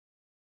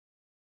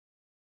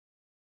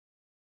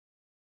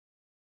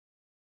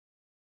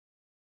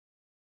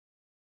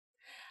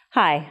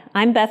Hi,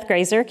 I'm Beth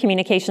Grazer,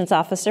 Communications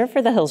Officer for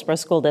the Hillsboro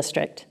School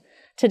District.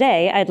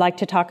 Today, I'd like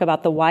to talk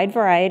about the wide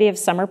variety of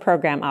summer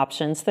program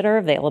options that are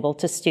available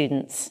to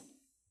students.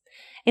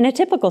 In a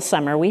typical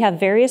summer, we have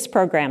various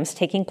programs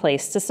taking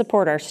place to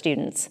support our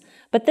students,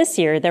 but this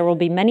year there will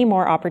be many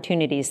more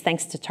opportunities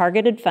thanks to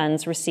targeted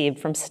funds received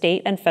from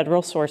state and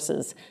federal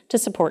sources to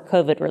support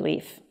COVID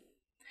relief.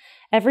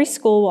 Every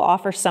school will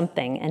offer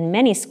something, and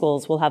many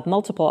schools will have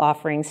multiple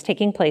offerings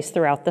taking place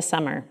throughout the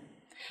summer.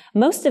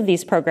 Most of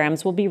these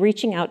programs will be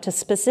reaching out to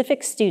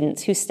specific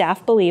students who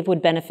staff believe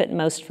would benefit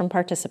most from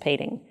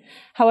participating.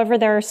 However,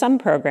 there are some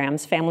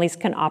programs families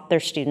can opt their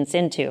students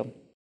into.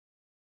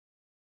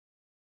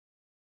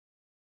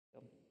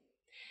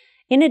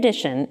 In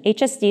addition,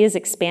 HSD is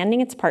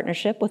expanding its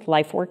partnership with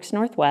LifeWorks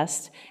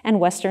Northwest and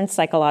Western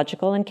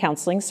Psychological and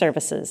Counseling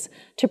Services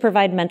to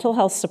provide mental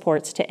health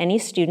supports to any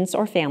students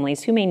or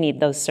families who may need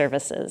those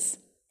services.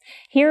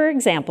 Here are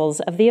examples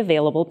of the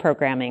available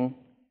programming.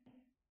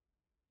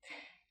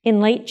 In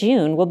late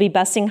June, we'll be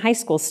busing high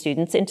school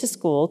students into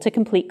school to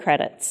complete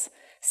credits.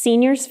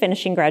 Seniors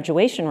finishing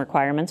graduation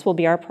requirements will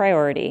be our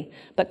priority,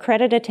 but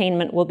credit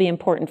attainment will be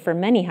important for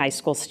many high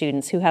school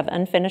students who have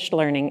unfinished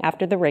learning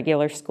after the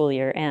regular school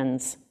year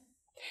ends.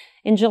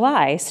 In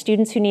July,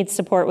 students who need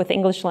support with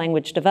English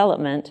language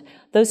development,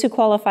 those who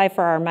qualify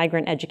for our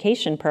migrant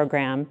education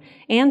program,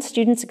 and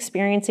students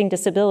experiencing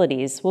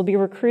disabilities will be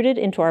recruited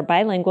into our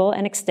bilingual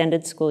and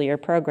extended school year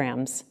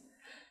programs.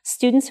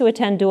 Students who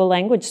attend dual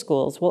language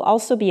schools will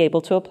also be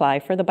able to apply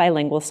for the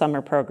bilingual summer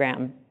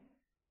program.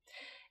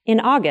 In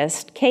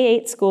August,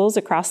 K-8 schools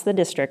across the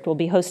district will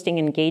be hosting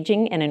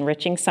engaging and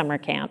enriching summer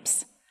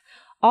camps.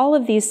 All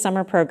of these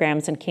summer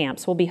programs and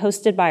camps will be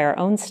hosted by our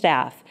own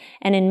staff,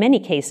 and in many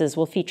cases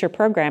will feature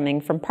programming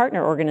from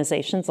partner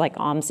organizations like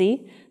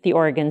OMSI, the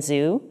Oregon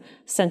Zoo,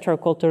 Centro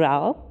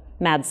Cultural,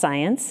 Mad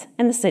Science,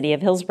 and the City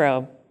of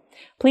Hillsboro.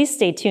 Please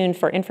stay tuned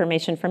for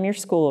information from your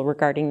school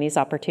regarding these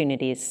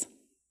opportunities.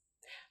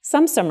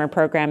 Some summer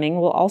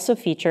programming will also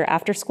feature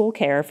after-school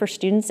care for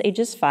students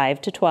ages 5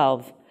 to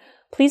 12.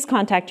 Please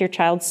contact your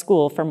child's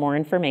school for more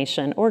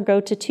information or go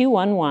to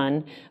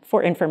 211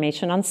 for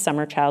information on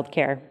summer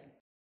childcare.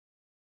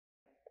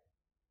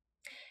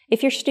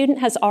 If your student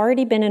has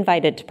already been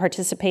invited to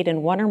participate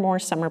in one or more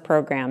summer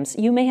programs,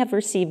 you may have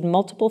received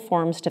multiple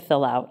forms to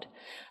fill out.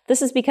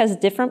 This is because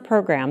different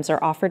programs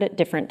are offered at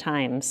different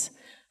times.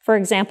 For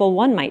example,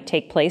 one might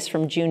take place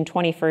from June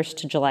 21st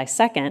to July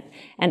 2nd,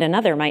 and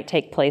another might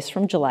take place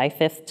from July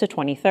 5th to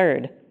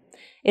 23rd.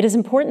 It is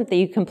important that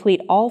you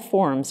complete all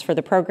forms for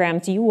the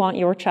programs you want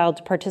your child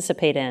to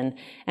participate in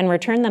and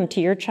return them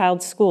to your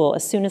child's school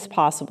as soon as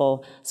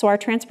possible so our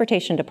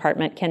transportation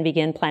department can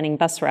begin planning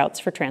bus routes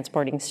for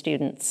transporting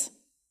students.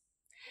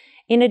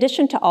 In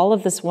addition to all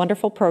of this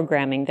wonderful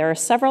programming, there are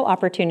several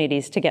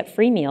opportunities to get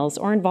free meals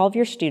or involve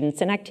your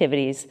students in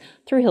activities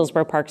through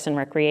Hillsboro Parks and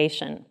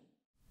Recreation.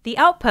 The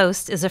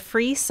Outpost is a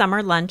free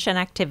summer lunch and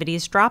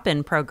activities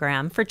drop-in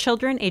program for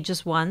children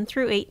ages 1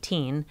 through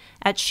 18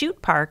 at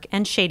Chute Park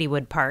and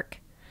Shadywood Park.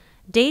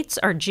 Dates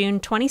are June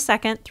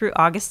 22nd through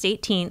August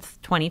 18th,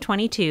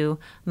 2022,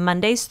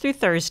 Mondays through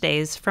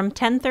Thursdays from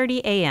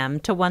 10:30 a.m.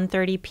 to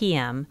 1:30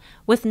 p.m.,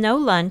 with no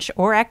lunch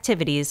or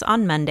activities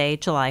on Monday,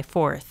 July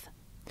 4th.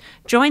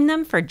 Join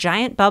them for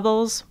giant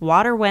bubbles,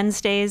 water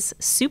Wednesdays,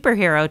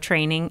 superhero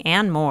training,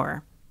 and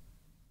more.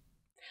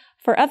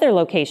 For other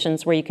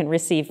locations where you can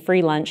receive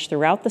free lunch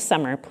throughout the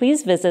summer,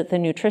 please visit the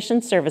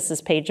Nutrition Services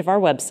page of our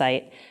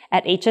website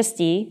at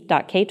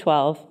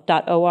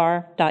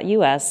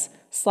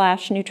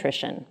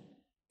hsd.k12.or.us/nutrition.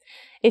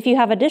 If you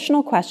have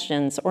additional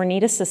questions or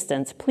need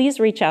assistance, please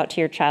reach out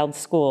to your child's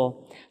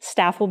school.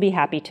 Staff will be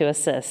happy to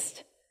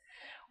assist.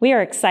 We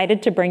are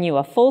excited to bring you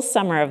a full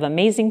summer of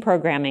amazing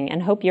programming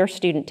and hope your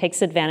student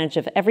takes advantage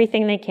of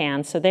everything they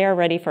can so they are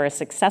ready for a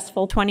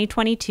successful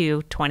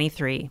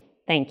 2022-23.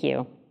 Thank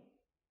you.